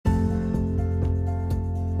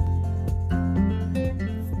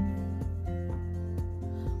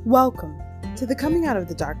Welcome to the Coming Out of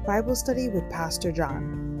the Dark Bible Study with Pastor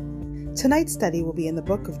John. Tonight's study will be in the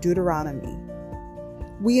book of Deuteronomy.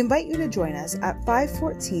 We invite you to join us at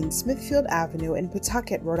 514 Smithfield Avenue in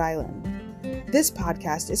Pawtucket, Rhode Island. This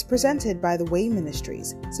podcast is presented by the Way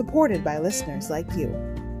Ministries, supported by listeners like you.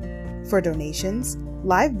 For donations,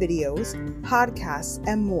 live videos, podcasts,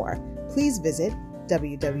 and more, please visit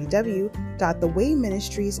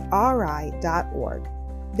www.thewayministriesri.org.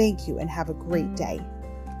 Thank you and have a great day.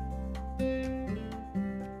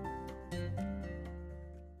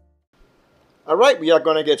 All right, we are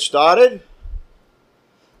going to get started.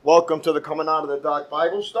 Welcome to the Coming Out of the Dark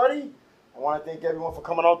Bible Study. I want to thank everyone for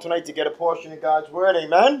coming out tonight to get a portion of God's Word.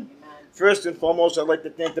 Amen. First and foremost, I'd like to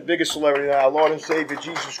thank the biggest celebrity, our Lord and Savior,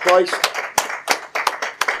 Jesus Christ.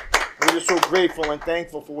 We're just so grateful and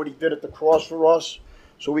thankful for what He did at the cross for us,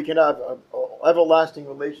 so we can have an everlasting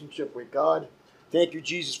relationship with God. Thank you,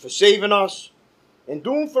 Jesus, for saving us and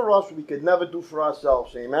doing for us what we could never do for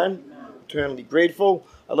ourselves. Amen. Eternally grateful.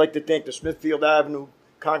 I'd like to thank the Smithfield Avenue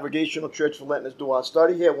Congregational Church for letting us do our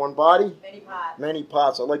study here. One body, many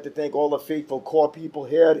parts. I'd like to thank all the faithful core people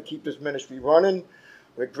here to keep this ministry running.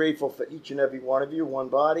 We're grateful for each and every one of you. One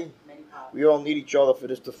body. We all need each other for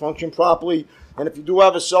this to function properly. And if you do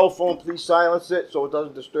have a cell phone, please silence it so it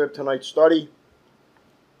doesn't disturb tonight's study.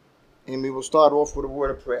 And we will start off with a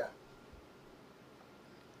word of prayer.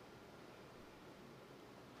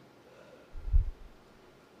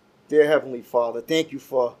 Dear Heavenly Father, thank you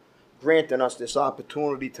for granting us this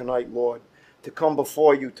opportunity tonight, Lord, to come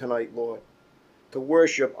before you tonight, Lord, to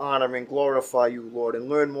worship, honor, and glorify you, Lord, and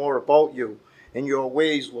learn more about you and your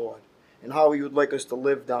ways, Lord, and how you would like us to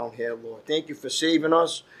live down here, Lord. Thank you for saving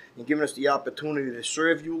us and giving us the opportunity to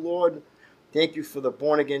serve you, Lord. Thank you for the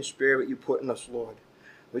born-again spirit you put in us, Lord.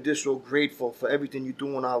 We're just so grateful for everything you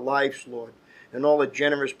do in our lives, Lord, and all the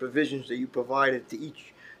generous provisions that you provided to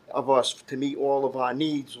each of us to meet all of our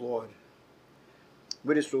needs, Lord.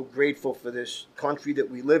 We're just so grateful for this country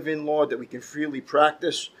that we live in, Lord, that we can freely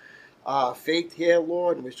practice our faith here,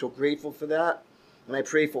 Lord, and we're so grateful for that. And I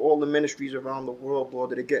pray for all the ministries around the world, Lord,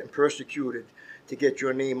 that are getting persecuted to get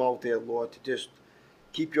your name out there, Lord, to just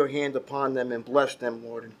keep your hand upon them and bless them,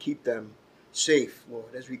 Lord, and keep them safe,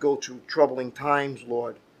 Lord, as we go through troubling times,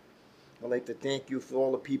 Lord. I'd like to thank you for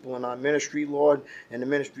all the people in our ministry, Lord, and the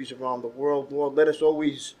ministries around the world, Lord. Let us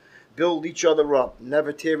always build each other up,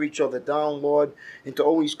 never tear each other down, Lord, and to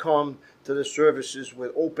always come to the services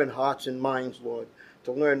with open hearts and minds, Lord,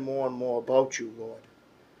 to learn more and more about you, Lord.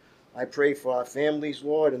 I pray for our families,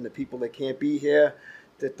 Lord, and the people that can't be here,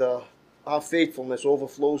 that our faithfulness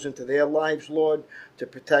overflows into their lives, Lord, to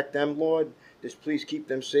protect them, Lord. Just please keep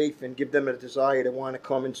them safe and give them a desire to want to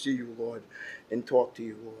come and see you, Lord, and talk to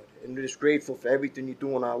you, Lord. And we're just grateful for everything you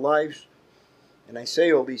do in our lives. And I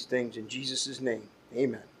say all these things in Jesus' name.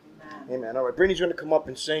 Amen. Amen. All right, Brittany's going to come up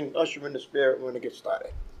and sing Usher in the Spirit. We're going to get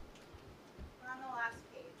started. We're on the last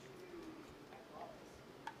page.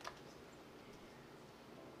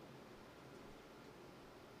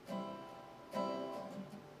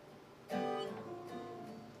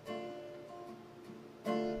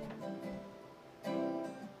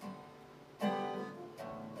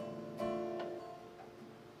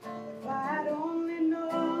 If I had only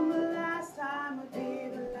known the last time would be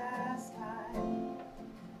the last time,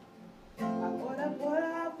 I would have put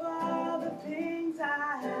up all the things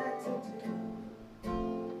I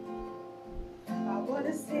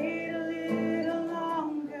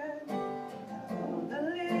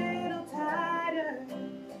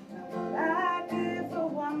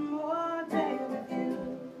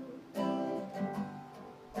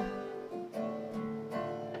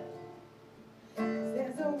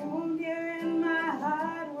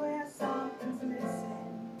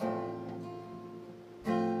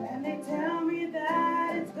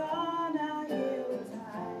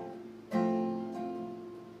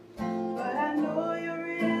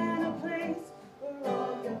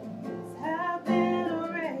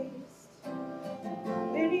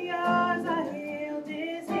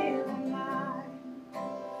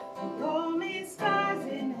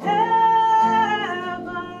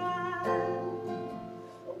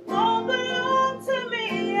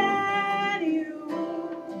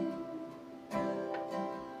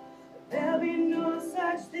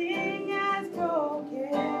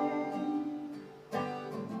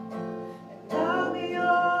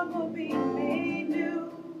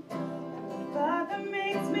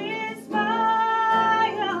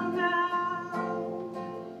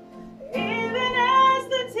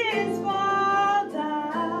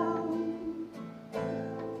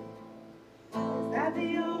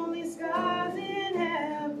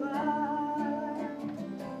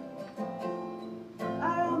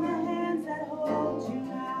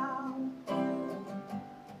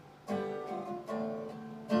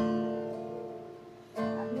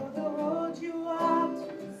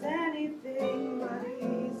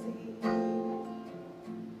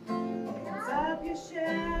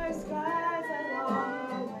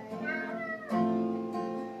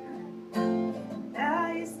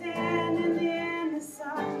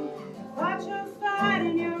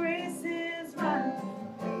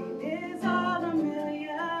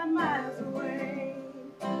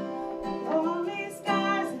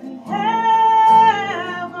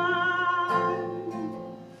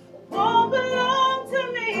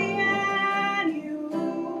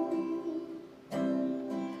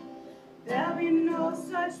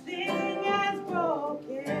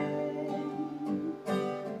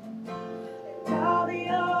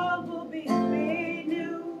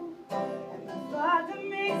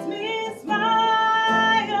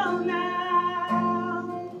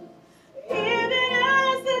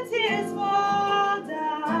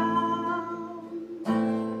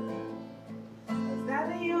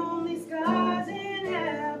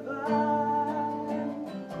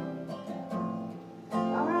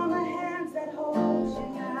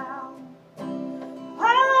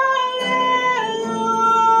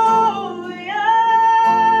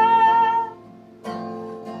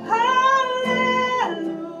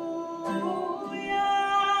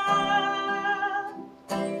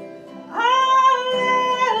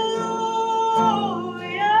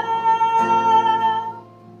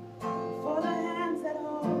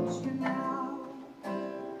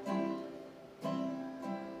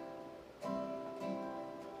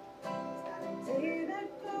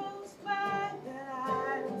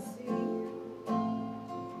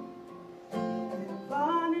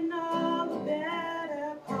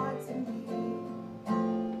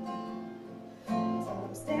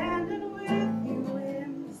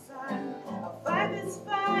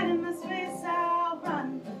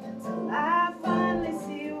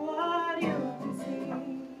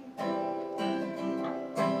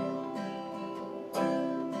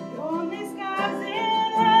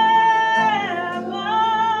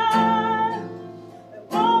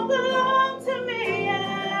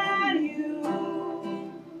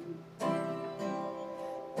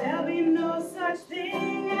such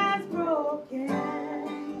thing as broken.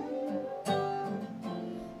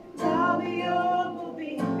 And all the old will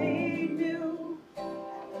be made new. The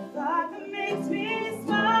thought that makes me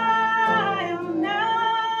smile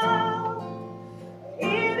now,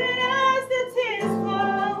 even as the tears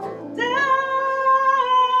fall down,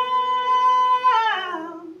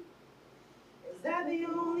 is that the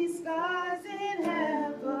only scars in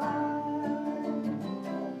heaven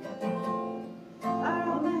are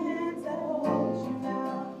on the hands that hold you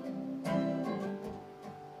now.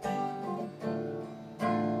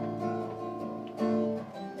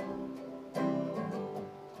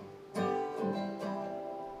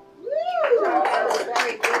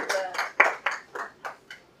 Very good.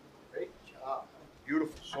 Great job.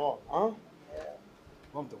 Beautiful song, huh?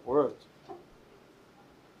 Love the words.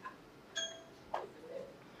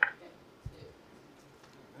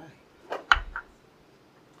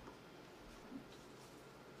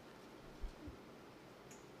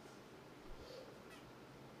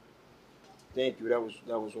 Thank you. That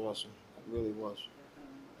was awesome. It really was.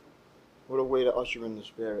 What a way to usher in the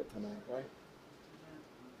spirit tonight, right?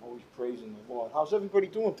 Always praising the Lord. How's everybody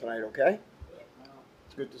doing tonight? Okay.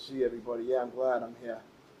 It's good to see everybody. Yeah, I'm glad I'm here.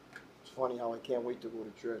 It's funny how I can't wait to go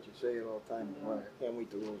to church. I say it all the time. I can't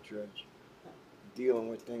wait to go to church. Dealing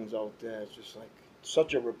with things out there. It's just like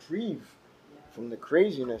such a reprieve from the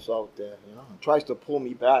craziness out there. You know, it tries to pull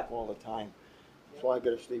me back all the time. That's why I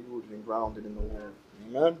got to stay rooted and grounded in the Word.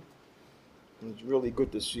 Amen. And it's really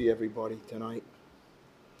good to see everybody tonight.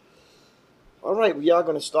 All right, we are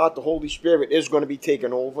going to start. The Holy Spirit is going to be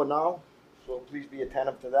taken over now. So please be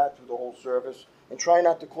attentive to that through the whole service. And try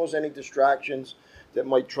not to cause any distractions that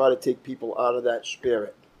might try to take people out of that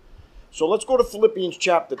spirit. So let's go to Philippians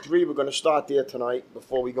chapter 3. We're going to start there tonight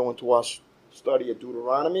before we go into our study of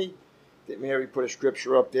Deuteronomy. That Mary put a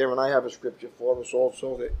scripture up there, and I have a scripture for us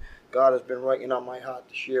also that God has been writing on my heart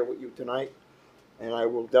to share with you tonight. And I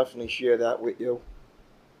will definitely share that with you.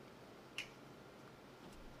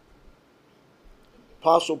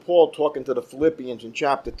 Apostle Paul talking to the Philippians in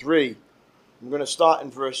chapter 3. I'm going to start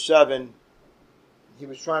in verse 7. He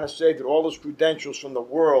was trying to say that all his credentials from the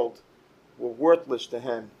world were worthless to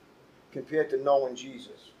him compared to knowing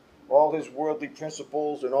Jesus. All his worldly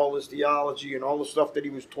principles and all his theology and all the stuff that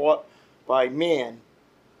he was taught by man,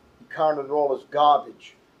 he counted it all as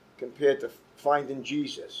garbage compared to finding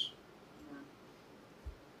Jesus.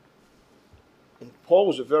 And Paul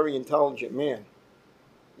was a very intelligent man.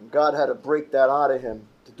 And God had to break that out of him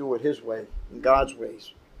to do it his way, in God's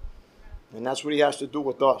ways. And that's what he has to do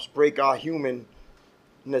with us, break our humanness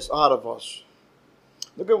out of us.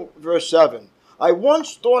 Look at verse 7. I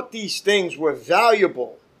once thought these things were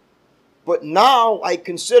valuable, but now I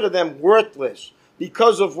consider them worthless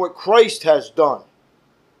because of what Christ has done.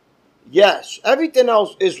 Yes, everything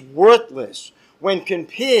else is worthless when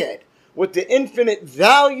compared with the infinite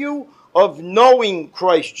value of knowing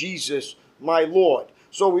Christ Jesus, my Lord.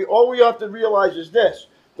 So all we have to realize is this.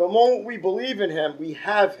 The moment we believe in him, we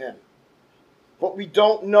have him. But we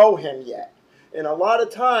don't know him yet. And a lot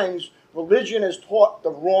of times, religion has taught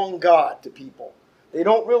the wrong God to people. They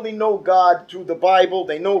don't really know God through the Bible.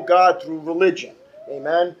 They know God through religion.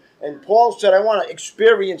 Amen? And Paul said, I want to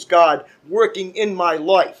experience God working in my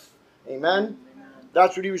life. Amen?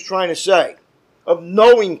 That's what he was trying to say. Of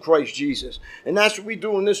knowing Christ Jesus. And that's what we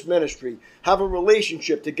do in this ministry. Have a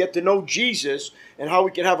relationship to get to know Jesus and how we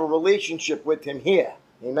can have a relationship with him here.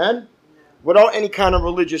 Amen? Without any kind of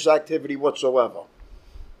religious activity whatsoever.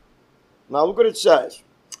 Now look what it says.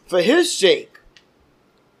 For his sake,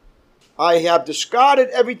 I have discarded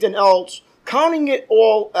everything else, counting it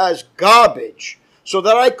all as garbage, so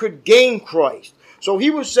that I could gain Christ. So he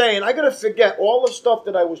was saying, I got to forget all the stuff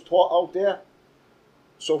that I was taught out there,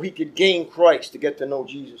 so he could gain Christ to get to know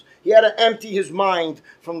Jesus. He had to empty his mind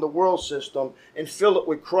from the world system and fill it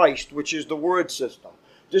with Christ, which is the word system.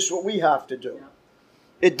 This is what we have to do.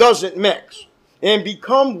 It doesn't mix. And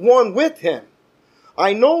become one with him.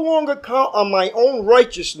 I no longer count on my own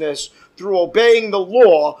righteousness through obeying the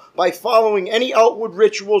law by following any outward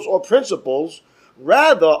rituals or principles.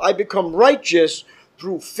 Rather, I become righteous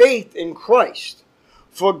through faith in Christ.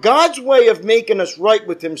 For God's way of making us right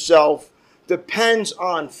with himself depends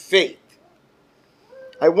on faith.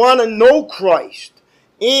 I want to know Christ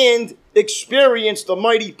and experience the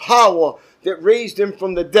mighty power that raised him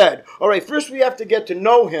from the dead. All right, first we have to get to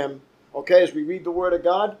know him, okay, as we read the Word of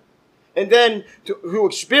God. And then to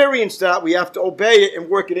experience that, we have to obey it and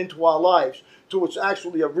work it into our lives till it's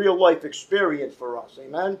actually a real life experience for us,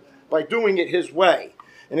 amen? By doing it his way.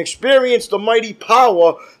 and experience the mighty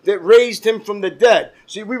power that raised him from the dead.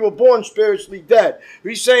 See, we were born spiritually dead.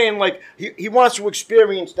 He's saying, like, he wants to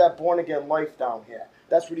experience that born-again life down here.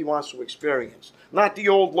 That's what he wants to experience. Not the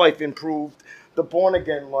old life improved, the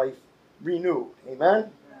born-again life renewed.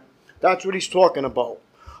 Amen? That's what he's talking about.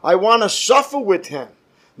 I want to suffer with him.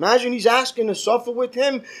 Imagine he's asking to suffer with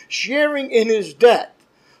him, sharing in his death,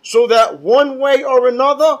 so that one way or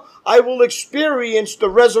another, I will experience the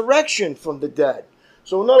resurrection from the dead.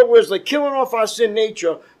 So in other words, like killing off our sin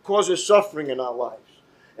nature causes suffering in our lives.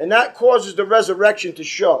 And that causes the resurrection to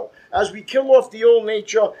show. As we kill off the old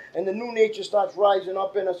nature and the new nature starts rising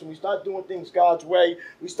up in us and we start doing things God's way,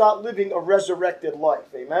 we start living a resurrected life.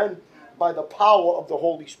 Amen? By the power of the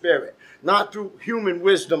Holy Spirit. Not through human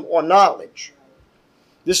wisdom or knowledge.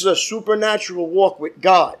 This is a supernatural walk with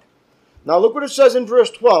God. Now look what it says in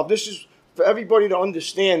verse 12. This is for everybody to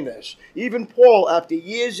understand this. Even Paul, after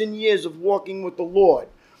years and years of walking with the Lord,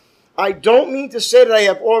 I don't mean to say that I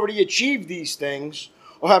have already achieved these things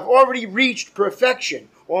or have already reached perfection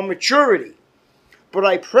or maturity, but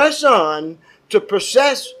I press on to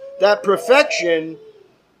possess that perfection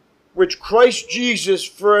which Christ Jesus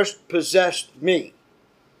first possessed me.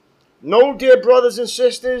 No, dear brothers and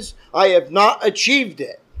sisters, I have not achieved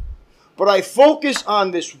it, but I focus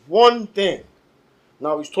on this one thing.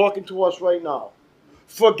 Now he's talking to us right now.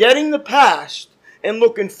 Forgetting the past and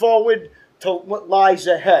looking forward to what lies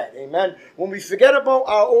ahead. Amen. When we forget about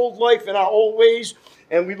our old life and our old ways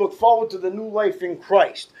and we look forward to the new life in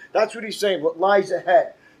Christ. That's what he's saying, what lies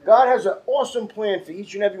ahead. God has an awesome plan for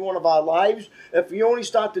each and every one of our lives if we only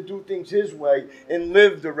start to do things his way and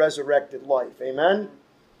live the resurrected life. Amen.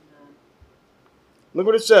 Look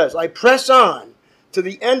what it says. I press on to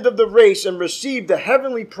the end of the race and receive the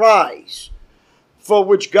heavenly prize for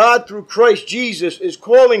which God through Christ Jesus is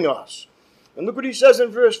calling us. And look what he says in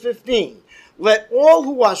verse 15. Let all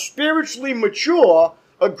who are spiritually mature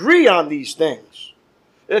agree on these things.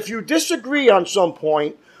 If you disagree on some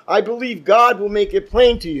point, I believe God will make it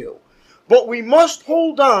plain to you. But we must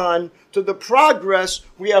hold on to the progress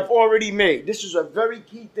we have already made. This is a very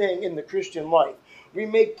key thing in the Christian life. We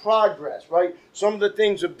make progress, right? Some of the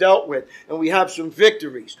things have dealt with, and we have some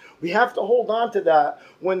victories. We have to hold on to that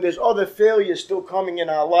when there's other failures still coming in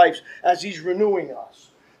our lives as he's renewing us.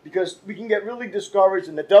 Because we can get really discouraged,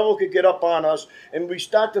 and the devil could get up on us, and we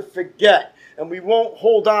start to forget, and we won't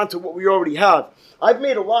hold on to what we already have. I've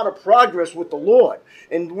made a lot of progress with the Lord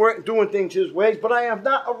and doing things his ways, but I have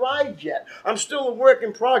not arrived yet. I'm still a work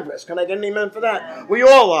in progress. Can I get an amen for that? We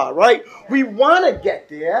all are, right? We want to get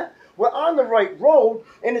there. We're on the right road,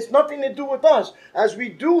 and it's nothing to do with us. As we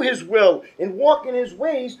do his will and walk in his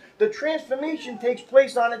ways, the transformation takes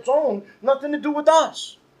place on its own, nothing to do with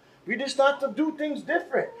us. We just start to do things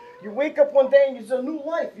different. You wake up one day and it's a new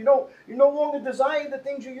life. You no longer desire the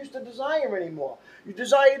things you used to desire anymore. You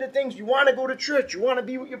desire the things you want to go to church. You want to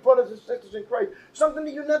be with your brothers and sisters in Christ. Something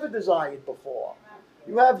that you never desired before.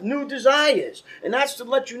 You have new desires. And that's to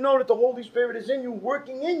let you know that the Holy Spirit is in you,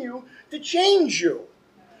 working in you to change you.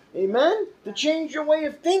 Amen? To change your way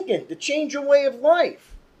of thinking, to change your way of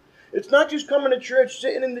life. It's not just coming to church,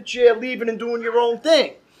 sitting in the chair, leaving and doing your own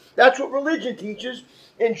thing. That's what religion teaches.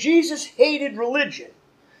 And Jesus hated religion.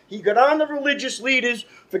 He got on the religious leaders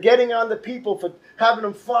for getting on the people, for having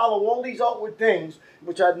them follow all these outward things,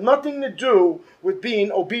 which had nothing to do with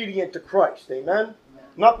being obedient to Christ. Amen?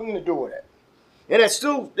 Nothing to do with it. And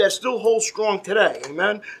that still holds strong today.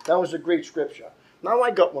 Amen? That was a great scripture. Now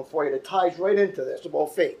I got one for you that ties right into this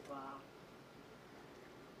about faith. Wow.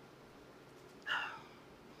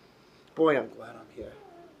 Boy, I'm glad I'm here.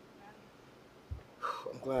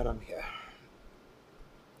 I'm glad I'm here.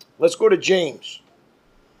 Let's go to James.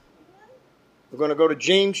 We're going to go to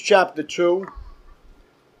James chapter 2.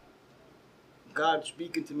 God's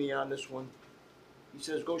speaking to me on this one. He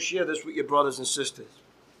says, go share this with your brothers and sisters.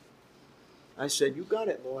 I said, you got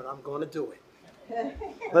it, Lord. I'm going to do it.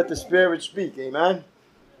 Let the Spirit speak, amen?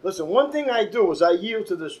 Listen, one thing I do is I yield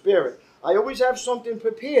to the Spirit. I always have something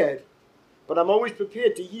prepared, but I'm always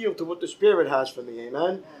prepared to yield to what the Spirit has for me,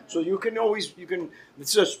 amen? So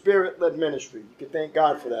it's a Spirit-led ministry. You can thank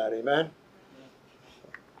God for that, amen?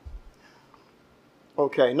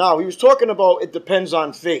 Okay, now he was talking about it depends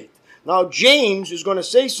on faith. Now James is going to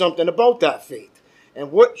say something about that faith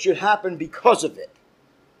and what should happen because of it.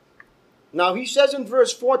 Now he says in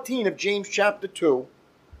verse 14 of James chapter 2,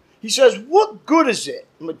 he says, what good is it,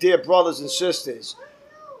 my dear brothers and sisters,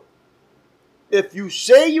 if you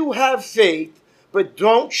say you have faith but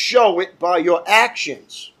don't show it by your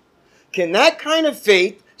actions? Can that kind of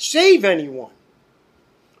faith save anyone?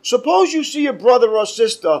 Suppose you see a brother or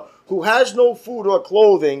sister who has no food or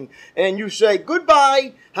clothing, and you say,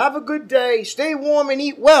 goodbye, have a good day, stay warm and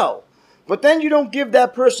eat well. But then you don't give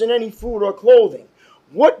that person any food or clothing.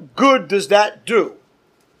 What good does that do?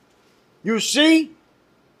 You see,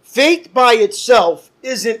 faith by itself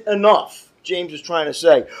isn't enough, James is trying to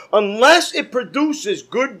say. Unless it produces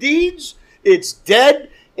good deeds, it's dead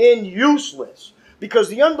and useless. Because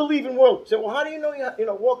the unbelieving world said, well, how do you know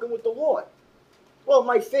you're walking with the Lord? Well,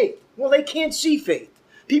 my faith. Well, they can't see faith.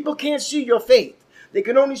 People can't see your faith. They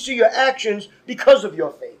can only see your actions because of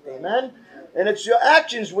your faith. Amen? And it's your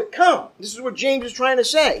actions that count. This is what James is trying to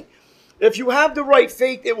say. If you have the right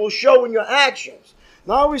faith, it will show in your actions.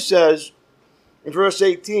 Now he says in verse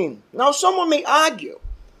 18, now someone may argue.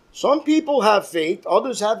 Some people have faith,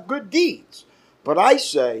 others have good deeds. But I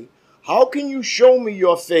say, how can you show me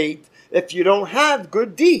your faith if you don't have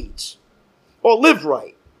good deeds or live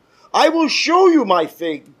right? I will show you my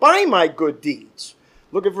faith by my good deeds.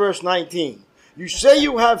 Look at verse 19. You say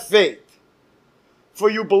you have faith, for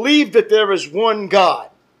you believe that there is one God.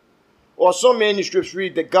 Or some manuscripts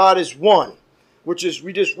read that God is one, which is,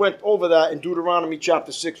 we just went over that in Deuteronomy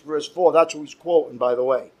chapter 6, verse 4. That's what he's quoting, by the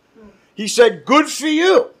way. He said, good for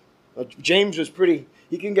you. James is pretty,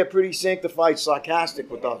 he can get pretty sanctified,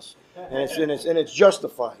 sarcastic with us. And it's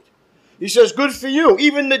justified. He says, good for you.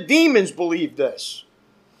 Even the demons believe this.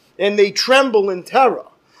 And they tremble in terror.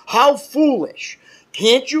 How foolish.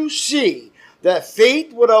 Can't you see that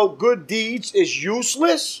faith without good deeds is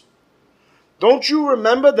useless? Don't you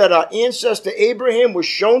remember that our ancestor Abraham was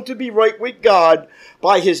shown to be right with God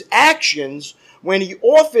by his actions when he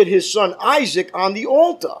offered his son Isaac on the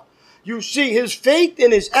altar? You see, his faith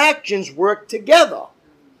and his actions worked together.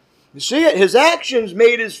 You see it? His actions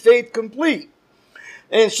made his faith complete.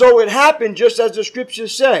 And so it happened just as the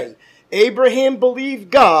scriptures say. Abraham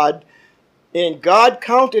believed God, and God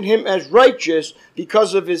counted him as righteous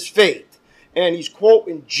because of his faith. And he's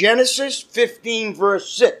quoting Genesis 15,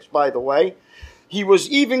 verse 6, by the way. He was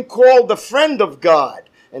even called the friend of God.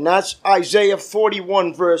 And that's Isaiah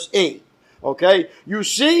 41, verse 8. Okay? You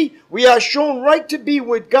see, we are shown right to be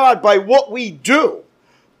with God by what we do,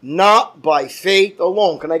 not by faith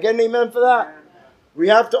alone. Can I get an amen for that? We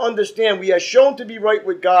have to understand we are shown to be right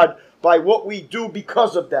with God by what we do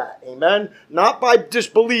because of that. Amen? Not by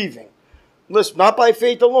disbelieving. Listen, not by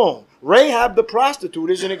faith alone. Rahab the prostitute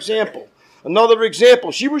is an example. Another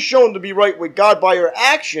example, she was shown to be right with God by her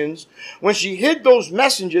actions when she hid those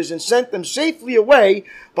messengers and sent them safely away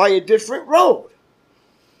by a different road.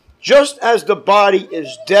 Just as the body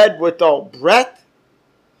is dead without breath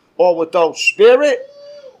or without spirit,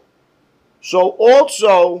 so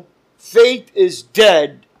also faith is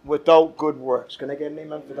dead without good works. Can I get an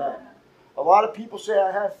amen for that? A lot of people say,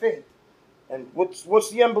 I have faith. And what's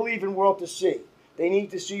the unbelieving world to see? They need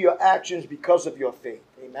to see your actions because of your faith.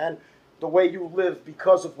 Amen? The way you live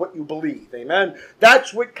because of what you believe. Amen?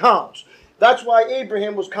 That's what counts. That's why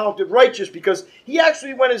Abraham was counted righteous, because he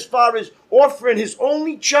actually went as far as offering his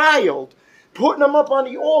only child, putting him up on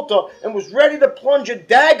the altar, and was ready to plunge a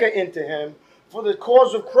dagger into him for the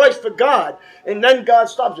cause of Christ, for God. And then God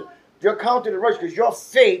stops it. You're counted righteous because your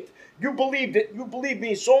faith, you believed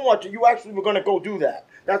me so much that you actually were going to go do that.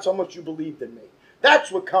 That's how much you believed in me.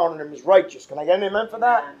 That's what counted him as righteous. Can I get an amen for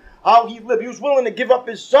that? How he lived. He was willing to give up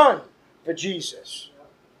his son for Jesus.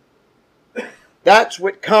 That's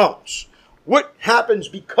what counts. What happens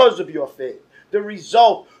because of your faith? The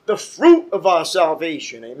result, the fruit of our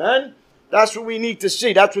salvation. Amen? That's what we need to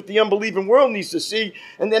see. That's what the unbelieving world needs to see.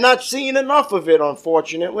 And they're not seeing enough of it,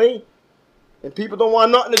 unfortunately. And people don't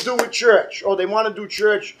want nothing to do with church. Or they want to do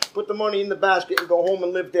church, put the money in the basket, and go home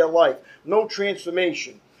and live their life. No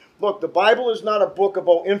transformation. Look, the Bible is not a book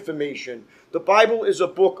about information. The Bible is a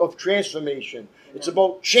book of transformation. It's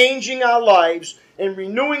about changing our lives and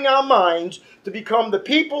renewing our minds to become the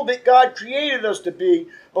people that God created us to be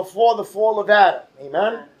before the fall of Adam.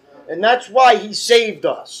 Amen? And that's why he saved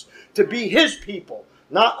us. To be his people,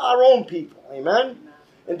 not our own people. Amen?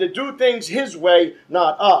 And to do things his way,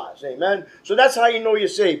 not ours. Amen? So that's how you know you're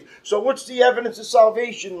saved. So what's the evidence of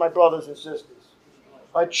salvation, my brothers and sisters?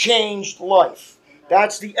 A changed life.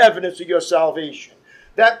 That's the evidence of your salvation.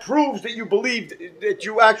 That proves that you believe, that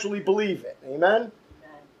you actually believe it. Amen?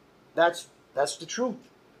 That's the truth.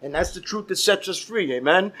 And that's the truth that sets us free.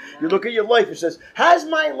 Amen? You look at your life and says, has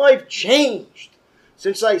my life changed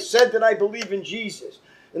since I said that I believe in Jesus?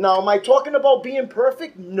 Now, am I talking about being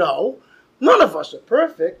perfect? No. None of us are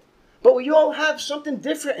perfect. But we all have something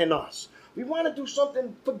different in us. We want to do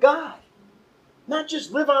something for God. not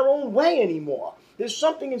just live our own way anymore. There's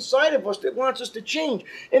something inside of us that wants us to change.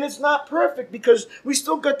 And it's not perfect because we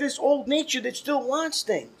still got this old nature that still wants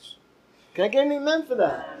things. Can I get an amen for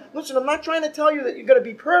that? Listen, I'm not trying to tell you that you're going to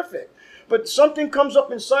be perfect. But something comes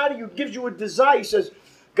up inside of you, gives you a desire. He says,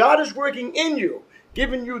 God is working in you,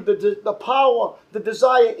 giving you the power, the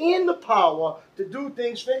desire, and the power to do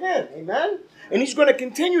things for Him. Amen? And He's going to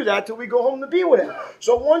continue that till we go home to be with Him.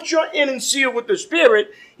 So once you're in and sealed with the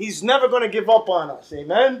Spirit, He's never going to give up on us.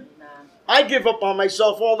 Amen? I give up on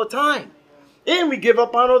myself all the time. And we give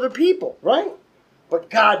up on other people, right? But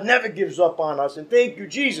God never gives up on us. And thank you,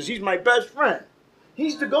 Jesus. He's my best friend.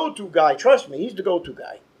 He's the go-to guy. Trust me, He's the go-to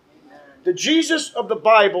guy. The Jesus of the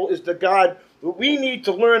Bible is the God that we need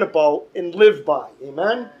to learn about and live by.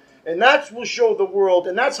 Amen? And that will show the world,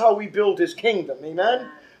 and that's how we build His kingdom. Amen?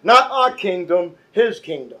 Not our kingdom, His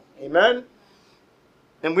kingdom. Amen?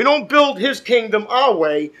 And we don't build His kingdom our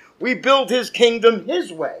way. We build His kingdom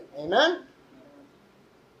His way. Amen?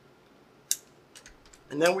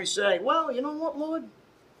 And then we say, well, you know what, Lord?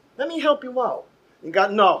 Let me help you out. And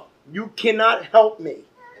God, no, you cannot help me.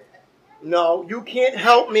 No, you can't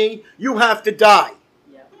help me. You have to die.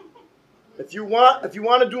 If you want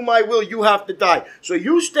to do my will, you have to die. So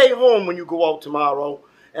you stay home when you go out tomorrow,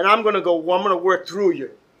 and I'm going to work through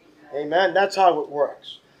you. Amen. That's how it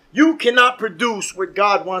works. You cannot produce what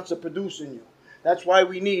God wants to produce in you. That's why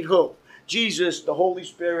we need who? Jesus, the Holy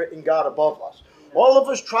Spirit, and God above us. All of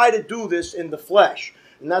us try to do this in the flesh,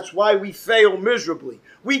 and that's why we fail miserably.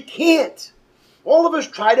 We can't. All of us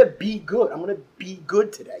try to be good. I'm going to be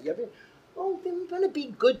good today. I'm going to be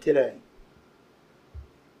good today.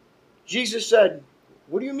 Jesus said,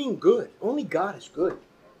 what do you mean good? Only God is good.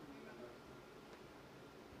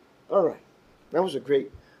 All right. That was a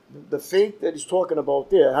great... The faith that he's talking about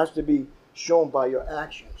there has to be shown by your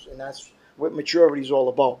actions. And that's what maturity is all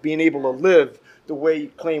about. Being able to live the way you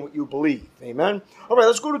claim what you believe. Amen? All right,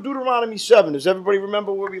 let's go to Deuteronomy 7. Does everybody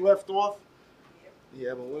remember where we left off? Yeah,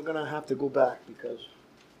 but we're going to have to go back because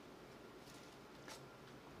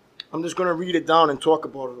I'm just going to read it down and talk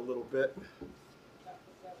about it a little bit.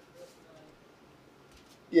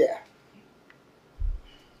 Yeah.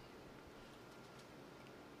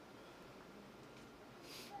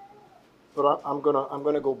 But I'm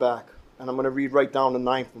gonna go back and I'm gonna read right down to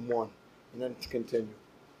 9 from 1 and then continue.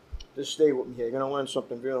 Just stay with me here. You're gonna learn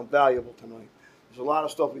something real valuable tonight. There's a lot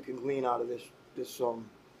of stuff we can glean out of this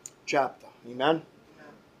chapter. Amen.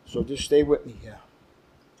 So just stay with me here.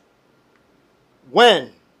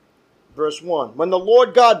 Verse 1, when the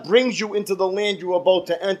Lord God brings you into the land you are about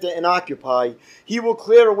to enter and occupy, He will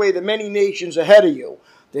clear away the many nations ahead of you.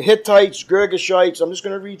 The Hittites, Girgashites, I'm just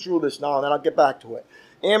going to read through this now and then I'll get back to it.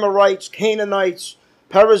 Amorites, Canaanites,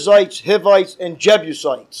 Perizzites, Hivites, and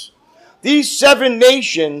Jebusites. These 7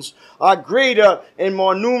 nations are greater and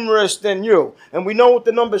more numerous than you. And we know what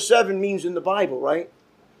the number 7 means in the Bible, right?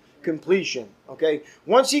 Completion, okay?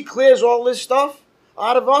 Once He clears all this stuff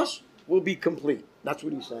out of us, we'll be complete. That's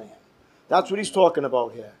what He's saying. That's what He's talking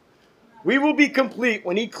about here. We will be complete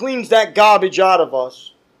when He cleans that garbage out of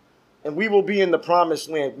us, and we will be in the promised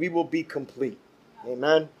land. We will be complete.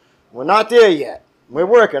 Amen? We're not there yet. We're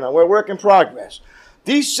working on it. We're work in progress.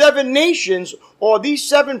 These 7 nations, or these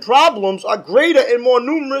 7 problems, are greater and more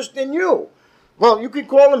numerous than you. Well, you can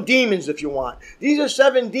call them demons if you want. These are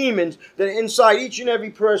 7 demons that are inside each and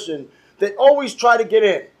every person that always try to get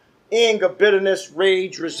in. Anger, bitterness,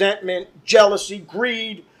 rage, resentment, jealousy,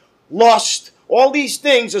 greed, lust. All these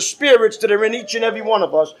things are spirits that are in each and every one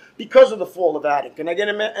of us because of the fall of Adam. Can I get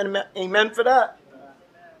an amen for that?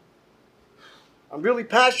 I'm really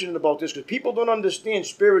passionate about this because people don't understand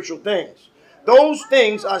spiritual things. Those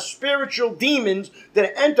things are spiritual demons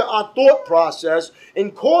that enter our thought process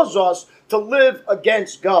and cause us to live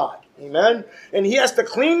against God. Amen? And He has to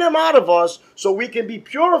clean them out of us so we can be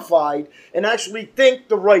purified and actually think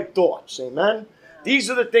the right thoughts. Amen? These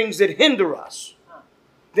are the things that hinder us.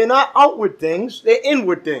 They're not outward things, they're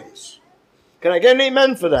inward things. Can I get an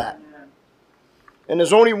amen for that? And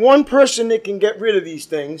there's only one person that can get rid of these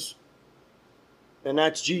things, and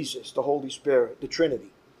that's Jesus, the Holy Spirit, the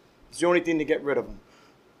Trinity. It's the only thing to get rid of them.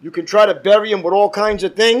 You can try to bury them with all kinds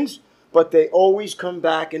of things, but they always come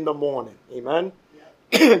back in the morning. Amen?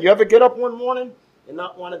 You ever get up one morning and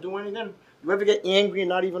not want to do anything? You ever get angry and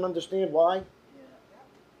not even understand why?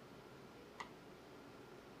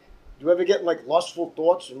 Do you ever get like lustful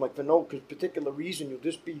thoughts and like for no particular reason you'll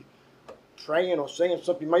just be praying or saying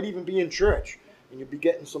something? You might even be in church and you'll be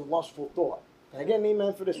getting some lustful thought. Can I get an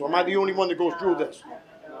amen for this? Or am I the only one that goes through this?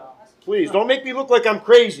 Please, don't make me look like I'm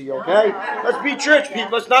crazy, okay? Let's be church people.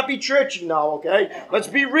 Let's not be churchy now, okay? Let's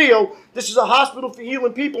be real. This is a hospital for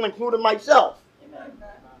healing people, including myself.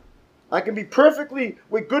 I can be perfectly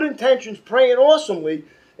with good intentions, praying awesomely,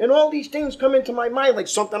 and all these things come into my mind like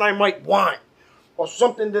something I might want or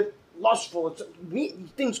something that lustful. These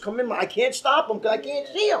things come in. I can't stop them because I can't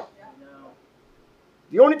see them.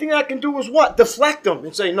 The only thing I can do is what? Deflect them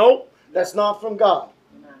and say, no, that's not from God.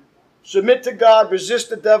 Submit to God, resist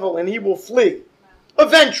the devil, and he will flee.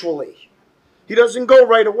 Eventually. He doesn't go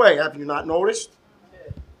right away. Have you not noticed?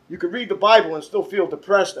 You could read the Bible and still feel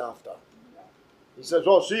depressed after. He says,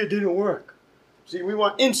 oh, see, it didn't work. See, we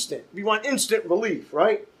want instant relief,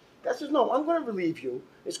 right? God says, no, I'm going to relieve you.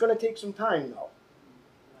 It's going to take some time, though.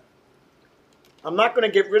 I'm not going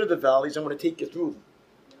to get rid of the valleys. I'm going to take you through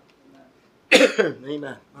them.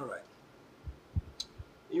 Amen. All right.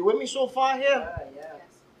 You with me so far here? Yes.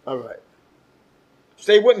 All right.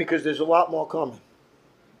 Stay with me because there's a lot more coming.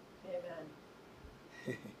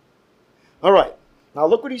 Amen. All right. Now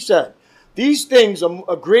look what he said. These things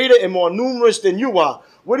are greater and more numerous than you are.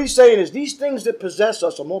 What he's saying is these things that possess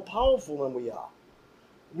us are more powerful than we are.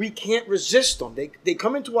 We can't resist them. They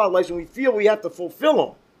come into our lives and we feel we have to fulfill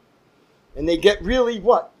them. And they get really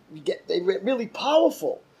what? They get really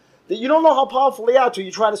powerful. That you don't know how powerful they are until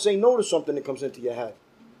you try to say no to something that comes into your head.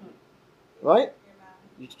 Right?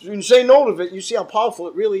 When you say no to it, you see how powerful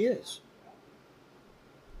it really is.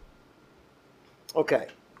 Okay.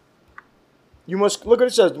 You must, look what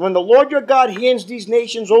it says. When the Lord your God hands these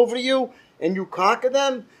nations over to you and you conquer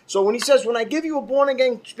them. So when he says, when I give you a born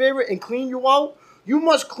again spirit and clean you out, you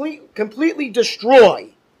must completely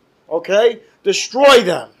destroy. Okay? Destroy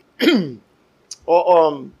them.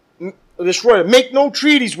 Destroy them. Make no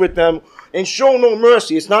treaties with them and show no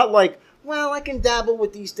mercy. It's not like, well, I can dabble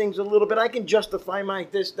with these things a little bit. I can justify my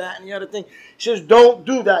this, that, and the other thing. He says, don't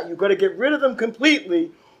do that. You've got to get rid of them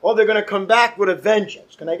completely or they're going to come back with a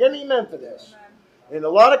vengeance. Can I get an amen for this? And a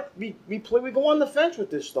lot of, we go on the fence with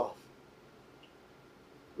this stuff.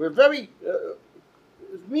 We're very,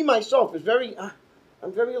 me myself is very,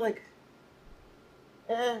 I'm very like,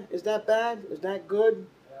 is that bad? Is that good?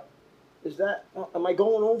 Is that, am I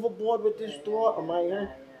going overboard with this thought? Am I,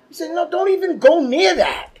 he said, no, don't even go near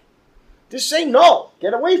that. Just say no.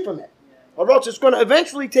 Get away from it. Or else it's going to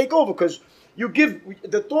eventually take over because you give,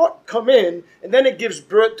 the thought come in and then it gives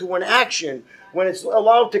birth to an action when it's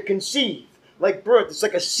allowed to conceive. Like birth, it's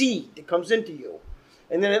like a seed that comes into you.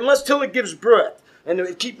 And then till it gives birth. And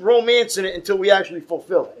we keep romancing it until we actually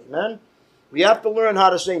fulfill it. Amen? We have to learn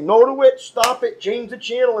how to say no to it, stop it, change the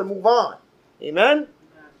channel, and move on. Amen?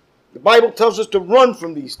 The Bible tells us to run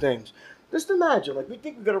from these things. Just imagine, like we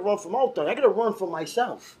think we've got to run from all things. I got to run from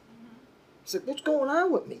myself. It's like, what's going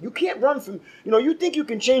on with me? You can't run from, you think you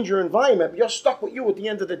can change your environment, but you're stuck with you at the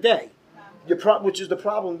end of the day, which is the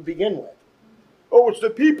problem to begin with. Oh, it's the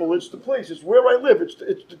people, it's the place, it's where I live, it's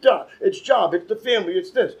the job, it's the family,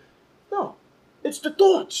 it's this. No, it's the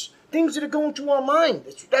thoughts, things that are going through our mind.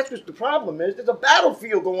 That's what the problem is. There's a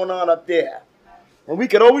battlefield going on up there. And we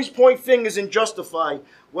could always point fingers and justify,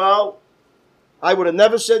 well, I would have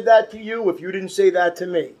never said that to you if you didn't say that to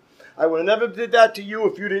me. I would have never did that to you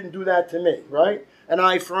if you didn't do that to me, right? An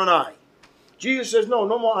eye for an eye. Jesus says, no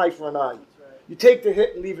more eye for an eye. You take the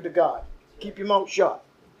hit and leave it to God. Keep your mouth shut.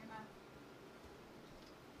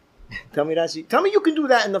 Tell me you can do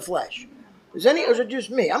that in the flesh. Or is it just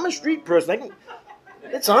me? I'm a street person.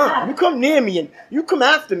 It's on. You come near me and you come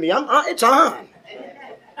after me. It's on.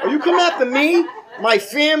 Or you come after me, my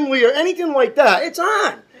family, or anything like that. It's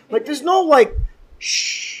on. Like there's no like,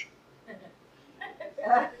 shh.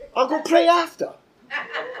 I'll go pray after.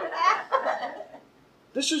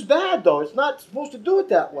 This is bad though. It's not supposed to do it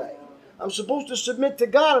that way. I'm supposed to submit to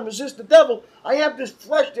God and resist the devil. I have this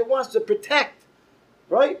flesh that wants to protect.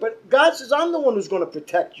 Right? But God says, I'm the one who's going to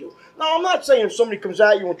protect you. Now, I'm not saying if somebody comes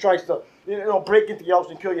at you and tries to break into your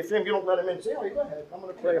house and kill your family, you don't let him in and say, oh, go ahead. I'm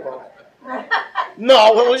going to pray about it.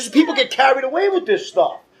 No, people get carried away with this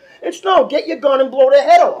stuff. It's no, get your gun and blow their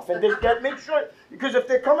head off. And just make sure, because if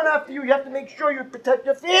they're coming after you, you have to make sure you protect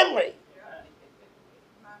your family.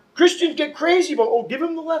 Christians get crazy about, give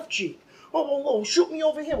him the left cheek. Oh, shoot me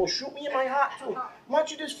over here. Well, shoot me in my heart too. Why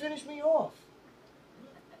don't you just finish me off?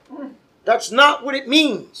 That's not what it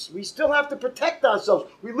means. We still have to protect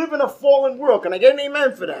ourselves. We live in a fallen world. Can I get an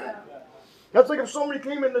amen for that? That's like if somebody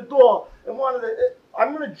came in the door and wanted to,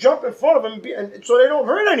 I'm going to jump in front of them and so they don't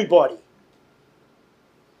hurt anybody.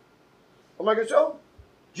 Am I going to say,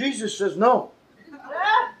 Jesus says no.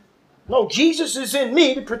 No, Jesus is in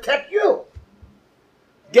me to protect you.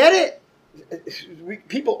 Get it?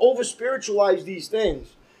 People over-spiritualize these things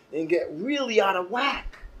and get really out of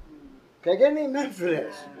whack. Can I get an amen for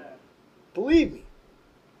this? Believe me.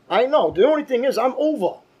 I know. The only thing is I'm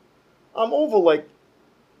over like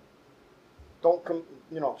don't come,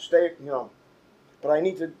 stay, But I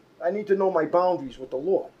need to know my boundaries with the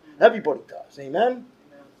Lord. Everybody does. Amen?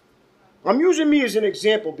 I'm using me as an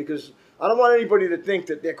example because I don't want anybody to think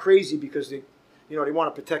that they're crazy because they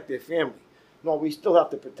want to protect their family. No, we still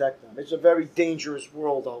have to protect them. It's a very dangerous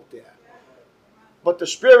world out there. But the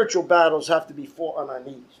spiritual battles have to be fought on our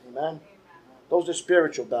knees. Amen? Those are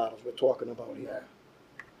spiritual battles we're talking about here.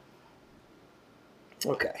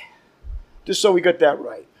 Okay. Just so we got that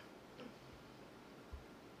right.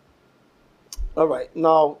 All right.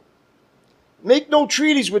 Now, make no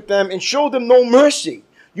treaties with them and show them no mercy.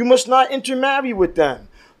 You must not intermarry with them.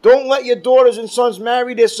 Don't let your daughters and sons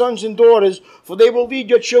marry their sons and daughters, for they will lead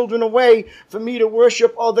your children away from me to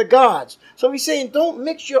worship other gods. So he's saying, don't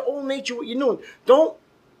mix your old nature with your new one. Don't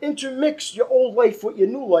intermix your old life with your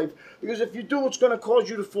new life, because if you do, it's going to cause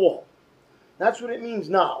you to fall. That's what it means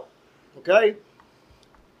now. Okay?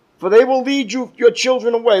 For they will lead your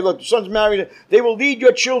children away. Look, the son's married. They will lead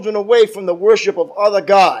your children away from the worship of other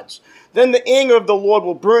gods. Then the anger of the Lord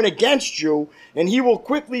will burn against you, and he will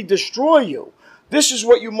quickly destroy you. This is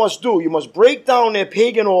what you must do. You must break down their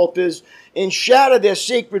pagan altars and shatter their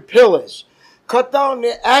sacred pillars. Cut down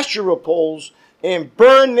their Asherah poles and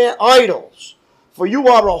burn their idols. For you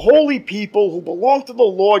are a holy people who belong to the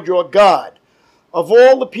Lord your God. Of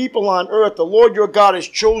all the people on earth, the Lord your God has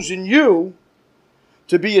chosen you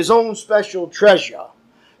to be his own special treasure.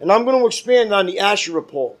 And I'm going to expand on the Asherah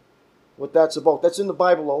pole, what that's about. That's in the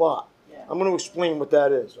Bible a lot. I'm going to explain what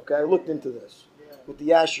that is, okay? I looked into this, what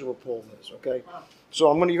the Asherah pole is, okay?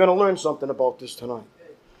 So you're going to learn something about this tonight,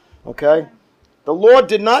 okay? The Lord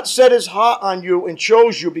did not set his heart on you and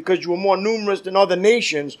chose you because you were more numerous than other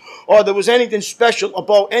nations, or there was anything special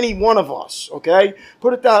about any one of us, okay?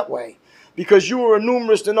 Put it that way. Because you were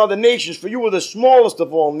numerous than other nations, for you were the smallest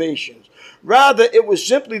of all nations. Rather, it was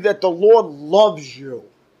simply that the Lord loves you.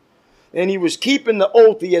 And he was keeping the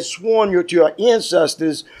oath he had sworn to your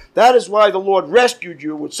ancestors. That is why the Lord rescued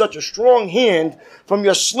you with such a strong hand from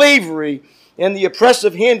your slavery and the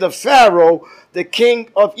oppressive hand of Pharaoh, the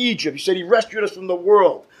king of Egypt. He said he rescued us from the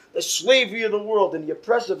world, the slavery of the world, and the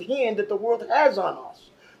oppressive hand that the world has on us.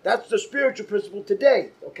 That's the spiritual principle today,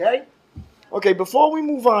 okay? Okay, before we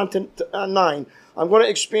move on to 9, I'm going to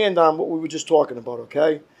expand on what we were just talking about,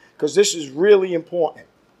 okay? Because this is really important.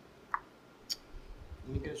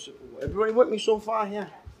 Let me get a sip of water. Everybody with me so far? Yeah?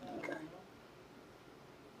 Okay.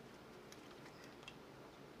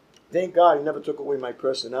 Thank God he never took away my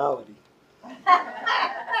personality.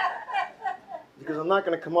 Because I'm not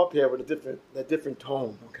going to come up here with a different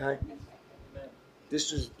tone, okay?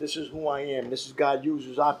 This is who I am. This is God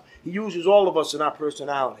uses. He uses all of us in our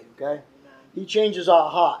personality, okay? He changes our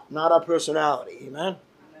heart, not our personality. Amen?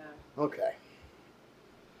 Okay.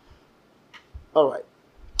 All right.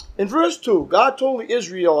 In verse 2, God told the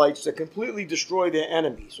Israelites to completely destroy their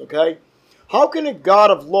enemies, okay? How can a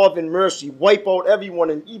God of love and mercy wipe out everyone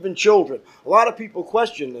and even children? A lot of people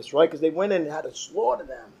question this, right? Because they went in and had to slaughter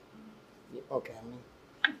them. Okay,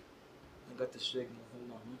 I got the signal.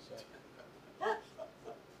 Hold on 1 second.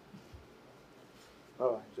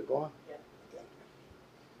 All right, is it going? Yeah. Okay.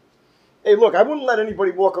 Hey, look, I wouldn't let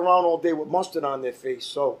anybody walk around all day with mustard on their face,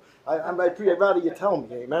 so I'd rather you tell me,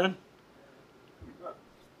 amen?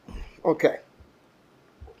 Okay.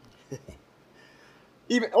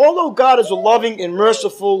 Although God is a loving and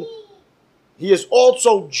merciful, he is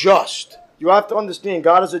also just. You have to understand,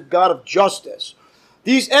 God is a God of justice.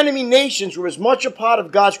 These enemy nations were as much a part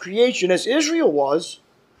of God's creation as Israel was,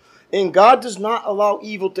 and God does not allow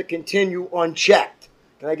evil to continue unchecked.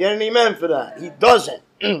 Can I get an amen for that? He doesn't.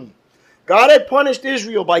 God had punished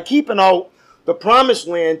Israel by keeping out the promised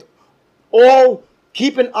land,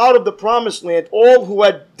 keeping out of the promised land all who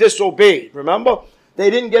had disobeyed. Remember? They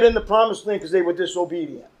didn't get in the promised land because they were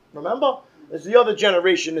disobedient. Remember? It's the other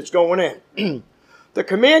generation that's going in. The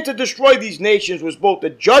command to destroy these nations was both a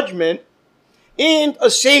judgment and a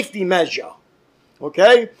safety measure.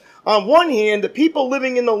 Okay? On one hand, the people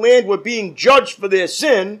living in the land were being judged for their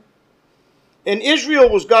sin, and Israel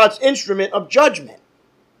was God's instrument of judgment.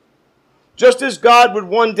 Just as God would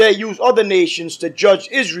one day use other nations to judge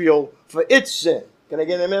Israel for its sin. Can I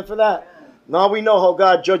get an amen for that? Now we know how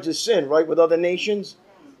God judges sin, right, with other nations.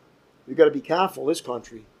 We've got to be careful, this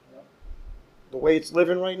country. The way it's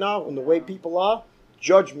living right now and the way people are,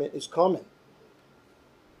 judgment is coming.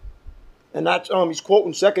 And that's he's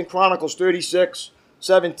quoting 2 Chronicles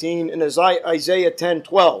 36:17 and Isaiah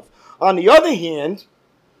 10:12. On the other hand,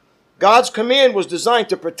 God's command was designed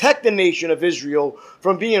to protect the nation of Israel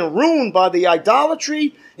from being ruined by the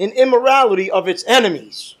idolatry and immorality of its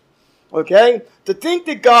enemies. Okay? To think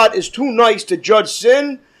that God is too nice to judge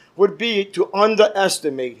sin would be to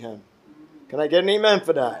underestimate him. Can I get an amen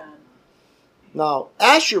for that? Now,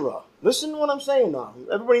 Asherah. Listen to what I'm saying now.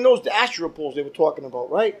 Everybody knows the Asherah poles they were talking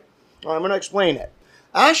about, right? All right, I'm going to explain it.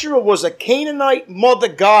 Asherah was a Canaanite mother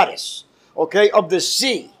goddess, okay, of the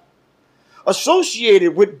sea,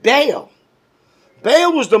 associated with Baal.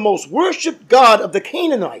 Baal was the most worshipped god of the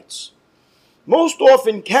Canaanites, most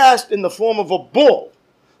often cast in the form of a bull,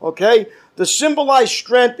 okay, to symbolize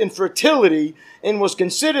strength and fertility, and was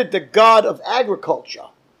considered the god of agriculture,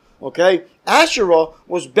 okay. Asherah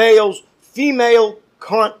was Baal's female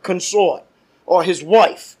consort, or his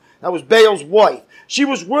wife. That was Baal's wife. She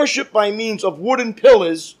was worshipped by means of wooden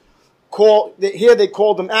pillars, here they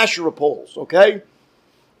called them Asherah poles, okay?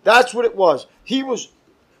 That's what it was.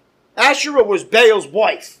 Asherah was Baal's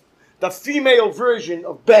wife, the female version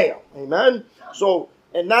of Baal, amen? So,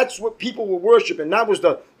 and that's what people were worshiping. That was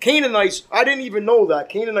the Canaanites. I didn't even know that.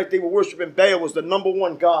 Canaanite, they were worshiping Baal was the number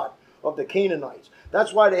one god of the Canaanites.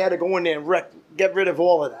 That's why they had to go in there and get rid of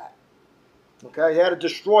all of that. Okay, they had to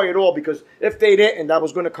destroy it all, because if they didn't, that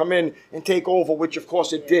was going to come in and take over, which of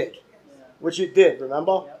course it did. Which it did,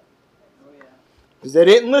 remember? Because they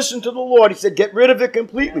didn't listen to the Lord. He said, get rid of it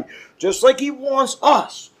completely. Just like he wants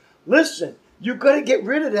us. Listen, you got to get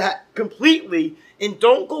rid of that completely and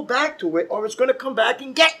don't go back to it, or it's going to come back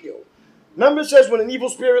and get you. Remember it says when an evil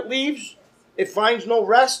spirit leaves, it finds no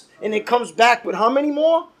rest, and it comes back with how many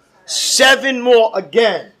more? 7 more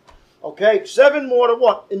again. Okay, 7 more to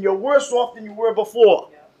what? And you're worse off than you were before.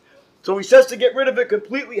 So he says to get rid of it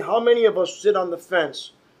completely. How many of us sit on the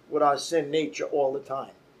fence with our sin nature all the time?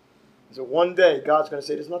 So one day God's going to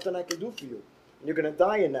say, there's nothing I can do for you. And you're going to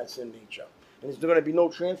die in that sin nature. And there's going to be no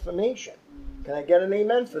transformation. Can I get an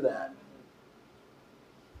amen for that?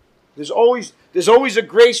 There's always a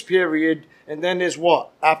grace period, and then there's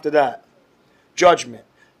what? After that? Judgment.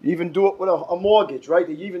 You even do it with a mortgage, right?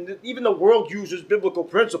 Even the world uses biblical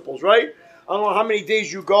principles, right? I don't know how many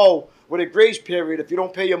days you go with a grace period. If you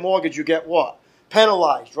don't pay your mortgage, you get what?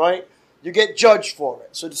 Penalized, right? You get judged for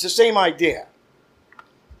it. So it's the same idea.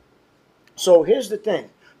 So here's the thing.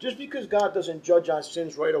 Just because God doesn't judge our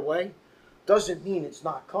sins right away doesn't mean it's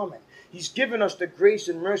not coming. He's given us the grace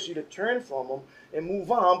and mercy to turn from them and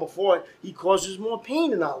move on before he causes more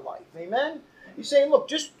pain in our life. Amen? He's saying, look,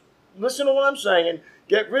 just listen to what I'm saying.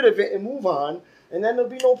 Get rid of it and move on, and then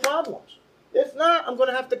there'll be no problems. If not, I'm going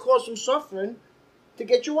to have to cause some suffering to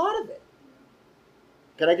get you out of it.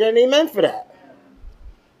 Can I get an amen for that?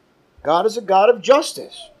 God is a God of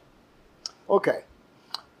justice. Okay.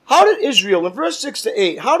 How did Israel, in verse 6 to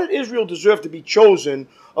 8, how did Israel deserve to be chosen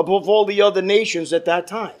above all the other nations at that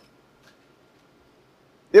time?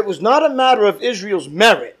 It was not a matter of Israel's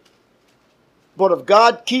merit, but of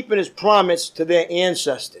God keeping his promise to their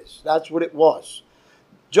ancestors. That's what it was.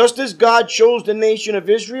 Just as God chose the nation of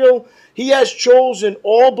Israel, he has chosen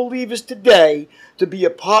all believers today to be a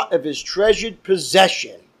part of his treasured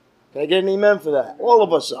possession. Can I get an amen for that? All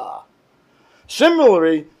of us are.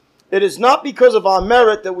 Similarly, it is not because of our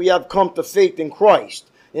merit that we have come to faith in Christ.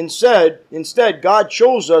 Instead, God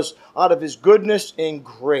chose us out of his goodness and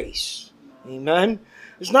grace. Amen?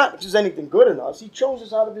 It's not because there's anything good in us. He chose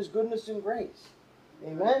us out of his goodness and grace.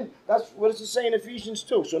 Amen? That's what it's saying in Ephesians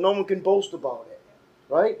 2, so no one can boast about it.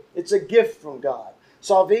 Right? It's a gift from God.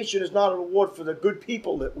 Salvation is not a reward for the good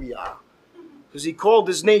people that we are. Because he called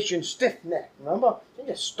his nation stiff-necked. Remember? They're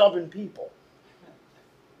just stubborn people.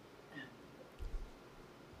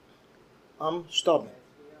 I'm stubborn.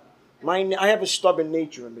 I have a stubborn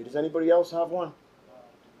nature in me. Does anybody else have one?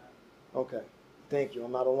 Okay. Thank you.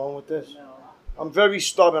 I'm not alone with this. I'm very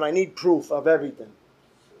stubborn. I need proof of everything.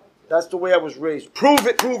 That's the way I was raised. Prove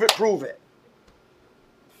it, prove it, prove it.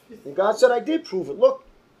 And God said, I did prove it. Look,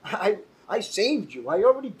 I saved you. I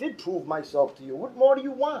already did prove myself to you. What more do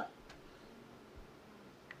you want?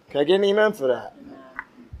 Can I get an amen for that?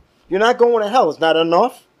 You're not going to hell. Is that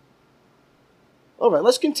enough? All right,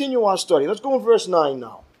 let's continue our study. Let's go in verse 9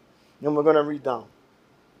 now. And we're going to read down.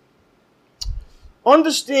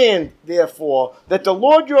 Understand, therefore, that the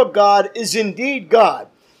Lord your God is indeed God.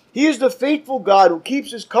 He is the faithful God who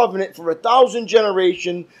keeps his covenant for 1,000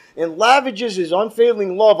 generations and lavishes his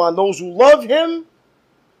unfailing love on those who love him.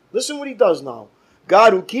 Listen what he does now.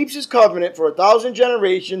 God who keeps his covenant for 1,000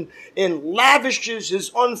 generations and lavishes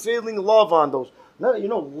his unfailing love on those. Now, you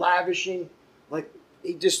know, lavishing, like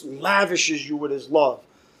he just lavishes you with his love.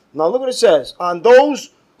 Now look what it says. On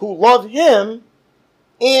those who love him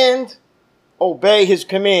and obey his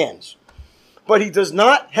commands. But he does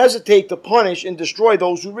not hesitate to punish and destroy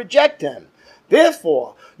those who reject him.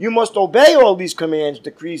 Therefore, you must obey all these commands,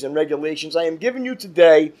 decrees, and regulations I am giving you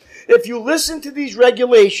today. If you listen to these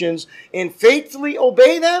regulations and faithfully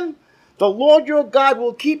obey them, The Lord your God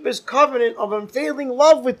will keep his covenant of unfailing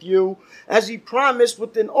love with you as he promised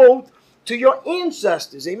with an oath to your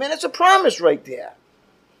ancestors. Amen. It's a promise right there.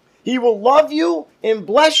 He will love you and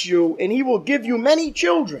bless you, and he will give you many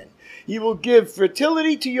children. He will give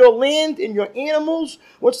fertility to your land and your animals.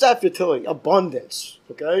 What's that fertility? Abundance.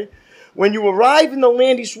 Okay? When you arrive in the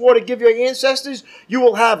land he swore to give your ancestors, you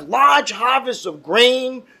will have large harvests of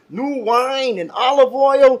grain, new wine, and olive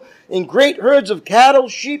oil, and great herds of cattle,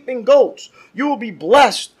 sheep, and goats. You will be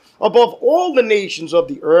blessed above all the nations of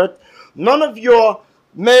the earth. None of your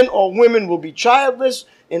men or women will be childless,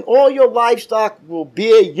 and all your livestock will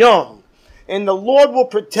bear young. And the Lord will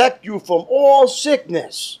protect you from all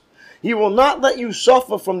sickness. He will not let you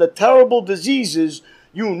suffer from the terrible diseases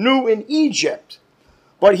you knew in Egypt,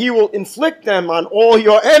 but he will inflict them on all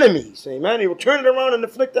your enemies. Amen. He will turn it around and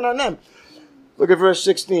inflict it on them. Look at verse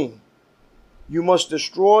 16. You must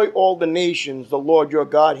destroy all the nations the Lord your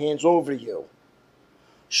God hands over you.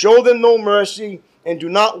 Show them no mercy and do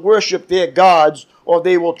not worship their gods, or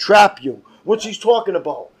they will trap you. What's he talking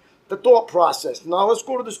about? The thought process. Now let's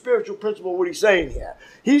go to the spiritual principle, what he's saying here.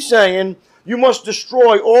 He's saying you must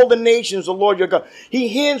destroy all the nations the Lord your God. He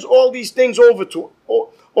hands all these things over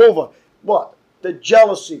what? The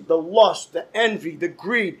jealousy, the lust, the envy, the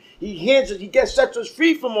greed. He hands it. Sets us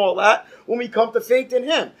free from all that when we come to faith in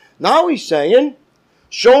him. Now he's saying,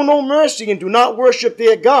 show no mercy and do not worship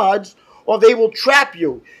their gods, or they will trap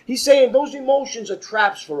you. He's saying those emotions are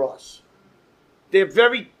traps for us.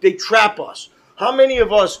 They trap us. How many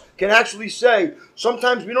of us can actually say,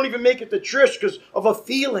 sometimes we don't even make it to church because of a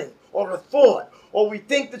feeling or a thought, or we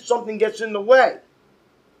think that something gets in the way.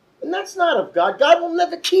 And that's not of God. God will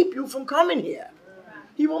never keep you from coming here.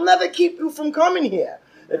 He will never keep you from coming here.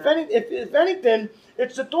 If anything,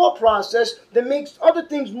 it's the thought process that makes other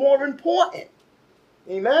things more important.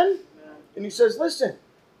 Amen? And he says, listen,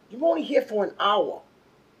 you're only here for an hour.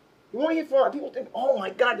 You're only here for an hour. People think, oh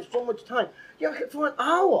my God, there's so much time. You're here for an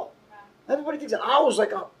hour. Everybody thinks an hour is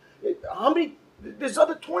like, how many, there's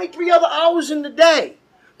 23 other hours in the day.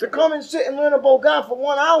 To come and sit and learn about God for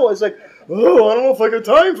 1 hour, it's like, oh, I don't know if I got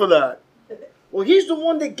time for that. Well, he's the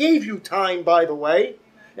one that gave you time, by the way.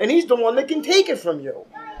 And he's the one that can take it from you.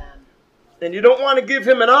 And you don't want to give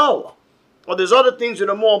him an hour. Or there's other things that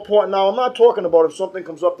are more important. Now, I'm not talking about if something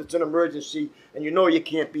comes up that's an emergency and you know you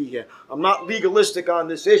can't be here. I'm not legalistic on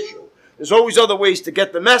this issue. There's always other ways to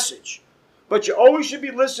get the message. But you always should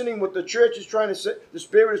be listening what the church is trying to say, the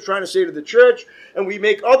Spirit is trying to say to the church. And we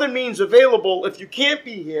make other means available if you can't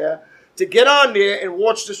be here to get on there and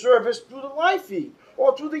watch the service through the live feed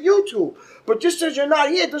or through the YouTube. But just as you're not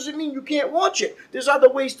here doesn't mean you can't watch it. There's other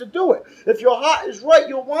ways to do it. If your heart is right,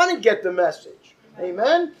 you'll want to get the message.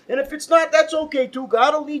 Amen? And if it's not, that's okay too.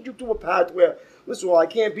 God will lead you to a path where, listen, well, I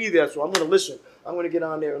can't be there, so I'm going to listen. I'm going to get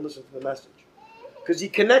on there and listen to the message. Because he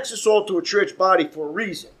connects us all to a church body for a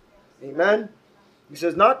reason. Amen? He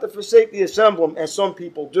says not to forsake the assembly as some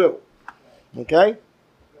people do. Okay?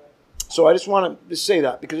 So I just want to say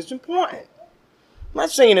that because it's important. I'm not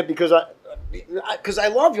saying it because I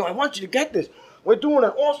love you. I want you to get this. We're doing an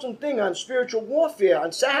awesome thing on spiritual warfare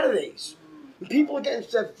on Saturdays. And people are getting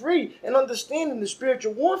set free and understanding the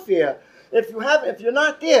spiritual warfare. If you're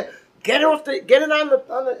not there, get it on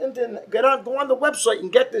the internet. Go on the website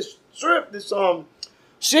and get this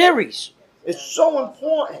series. It's so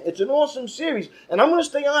important. It's an awesome series. And I'm going to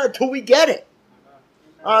stay on it till we get it.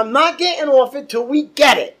 I'm not getting off it till we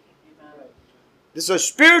get it. This is a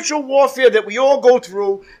spiritual warfare that we all go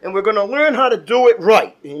through, and we're going to learn how to do it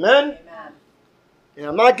right. Amen? Amen. And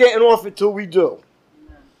I'm not getting off it till we do.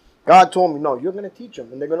 Amen. God told me, no, you're going to teach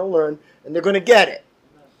them, and they're going to learn, and they're going to get it.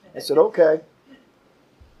 I said, okay.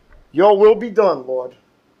 Your will be done, Lord.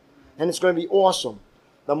 And it's going to be awesome.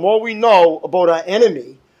 The more we know about our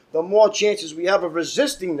enemy, the more chances we have of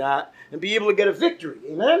resisting that and be able to get a victory.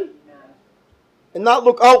 Amen? Amen. And not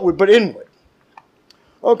look outward, but inward.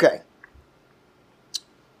 Okay.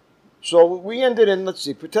 So we ended in, let's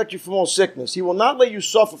see, protect you from all sickness. He will not let you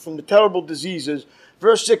suffer from the terrible diseases.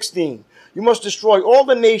 Verse 16. You must destroy all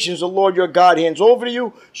the nations the Lord your God hands over to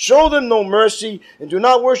you. Show them no mercy and do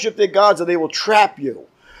not worship their gods or they will trap you.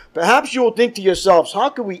 Perhaps you will think to yourselves, how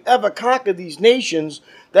can we ever conquer these nations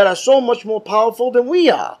that are so much more powerful than we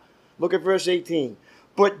are? Look at verse 18.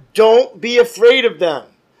 But don't be afraid of them.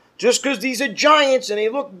 Just because these are giants and they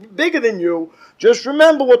look bigger than you, just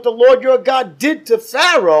remember what the Lord your God did to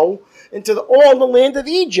Pharaoh and to all the land of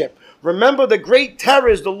Egypt. Remember the great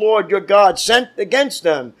terrors the Lord your God sent against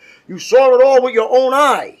them. You saw it all with your own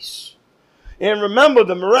eyes. And remember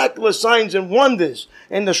the miraculous signs and wonders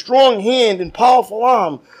and the strong hand and powerful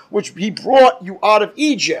arm which he brought you out of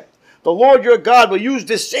Egypt. the Lord your God will use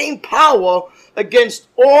this same power against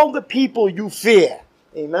all the people you fear.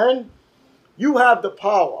 Amen? You have the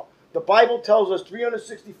power. The Bible tells us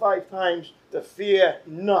 365 times to fear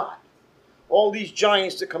not. All these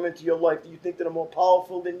giants that come into your life, do you think that are more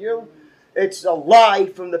powerful than you? It's a lie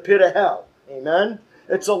from the pit of hell. Amen?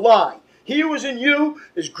 It's a lie. He who is in you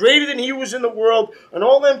is greater than he who is in the world, and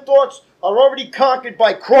all them thoughts are already conquered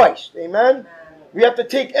by Christ. Amen? We have to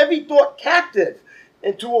take every thought captive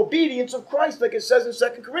into obedience of Christ, like it says in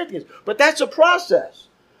 2 Corinthians. But that's a process.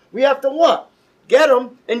 We have to what? Get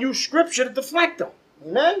them and use Scripture to deflect them.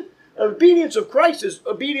 Amen? Obedience of Christ is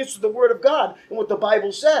obedience to the Word of God and what the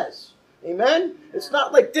Bible says. Amen? It's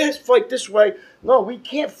not like this, fight this way. No, we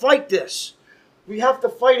can't fight this. We have to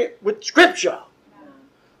fight it with Scripture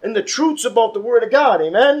and the truths about the Word of God.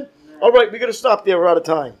 Amen? All right, we're going to stop there. We're out of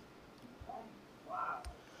time.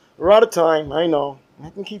 We're out of time. I know. I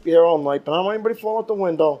can keep you here all night, but I don't want anybody fall out the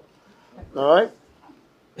window. All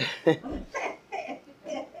right?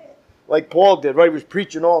 Like Paul did, right? He was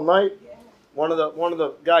preaching all night. One of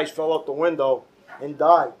the guys fell out the window and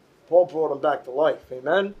died. Paul brought him back to life.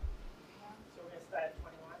 Amen? So we're going to start at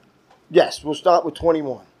 21? Yes, we'll start with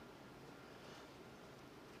 21.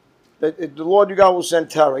 The Lord your God will send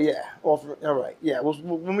terror. Yeah. All right. Yeah.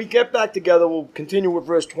 When we get back together, we'll continue with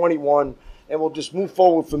verse 21, and we'll just move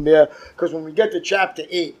forward from there. Because when we get to chapter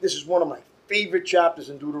 8, this is one of my favorite chapters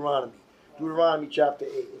in Deuteronomy. Deuteronomy chapter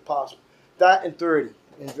 8, if possible. That and 30,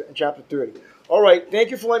 in chapter 30. All right. Thank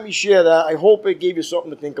you for letting me share that. I hope it gave you something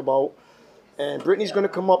to think about. And Brittany's going to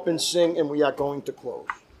come up and sing, and we are going to close.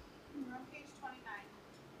 We're on page 29.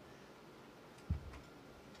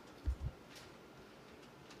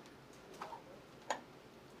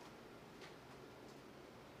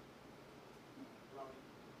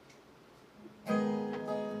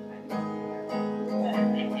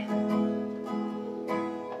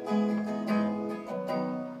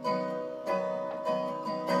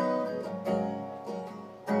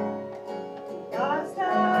 Lost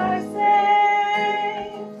are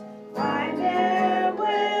saved by their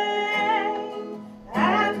way.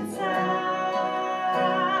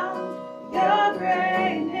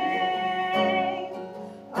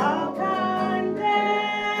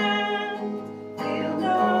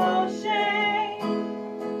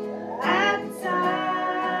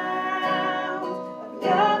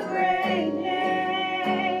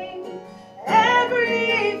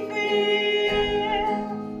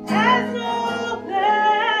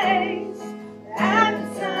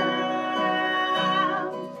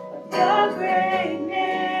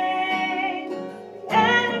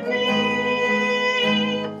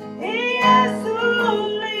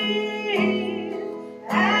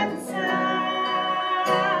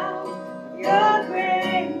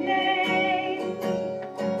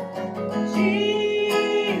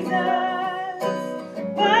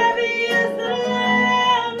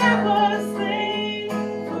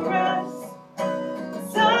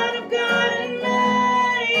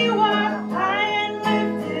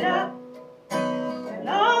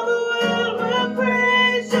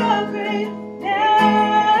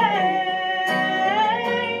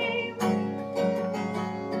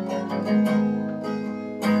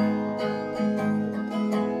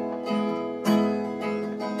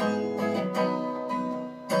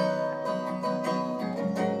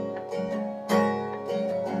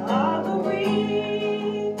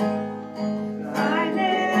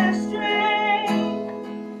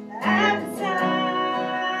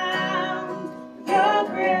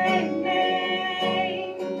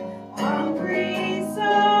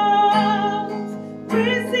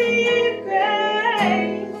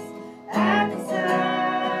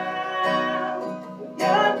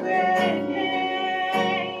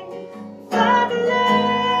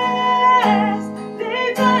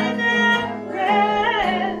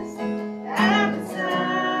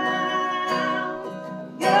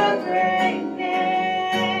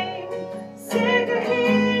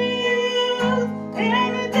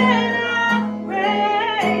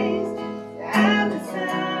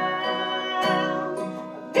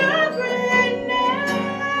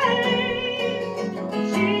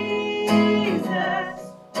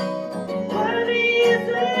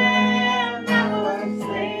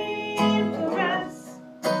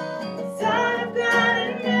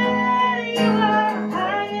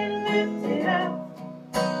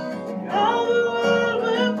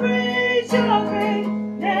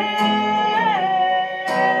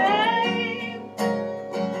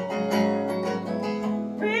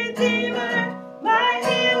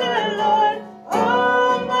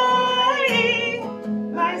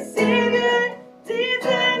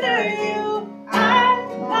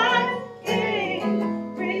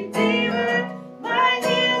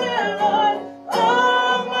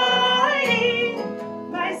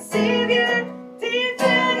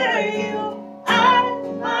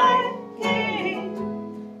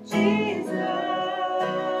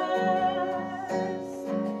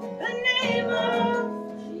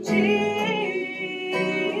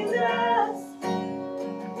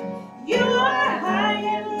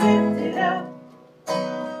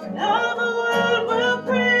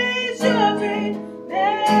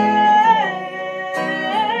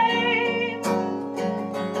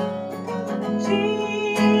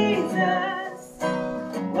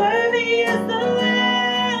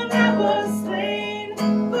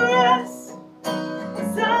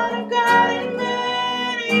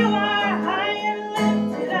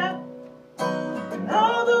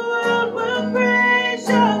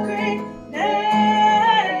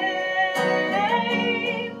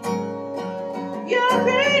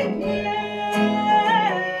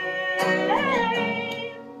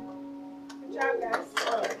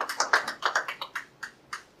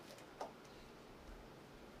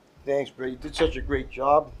 Brett. You did such a great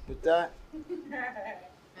job with that.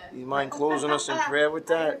 You mind closing us in prayer with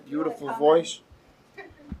that beautiful voice?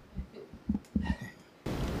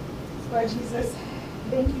 Lord Jesus,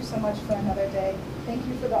 thank you so much for another day. Thank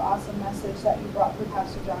you for the awesome message that you brought for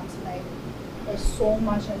Pastor John tonight. There's so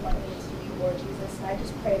much anointing to you, Lord Jesus, and I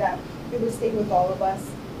just pray that it would stay with all of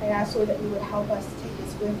us. I ask, Lord, that you would help us to take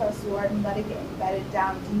this with us, Lord, and let it get embedded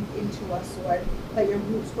down deep into us, Lord. Let your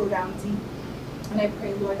roots go down deep. And I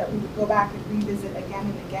pray, Lord, that we would go back and revisit again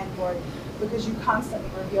and again, Lord, because you constantly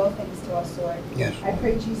reveal things to us, Lord. Yes. I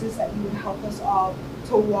pray, Jesus, that you would help us all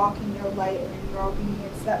to walk in your light and in your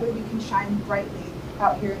obedience. That way we can shine brightly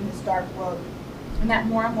out here in this dark world. And that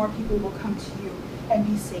more and more people will come to you and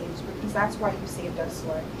be saved, because that's why you saved us,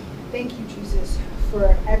 Lord. Thank you, Jesus,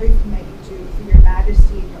 for everything that you do, for your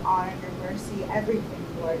majesty and your honor and your mercy, everything,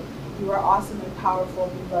 Lord. You are awesome and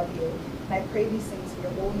powerful. We love you. And I pray these things in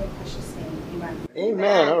your holy and precious name. Amen.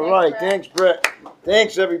 Amen. All right. Thanks, Brett.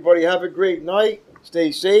 Thanks, everybody. Have a great night.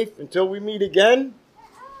 Stay safe until we meet again.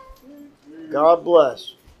 God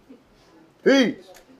bless. Peace.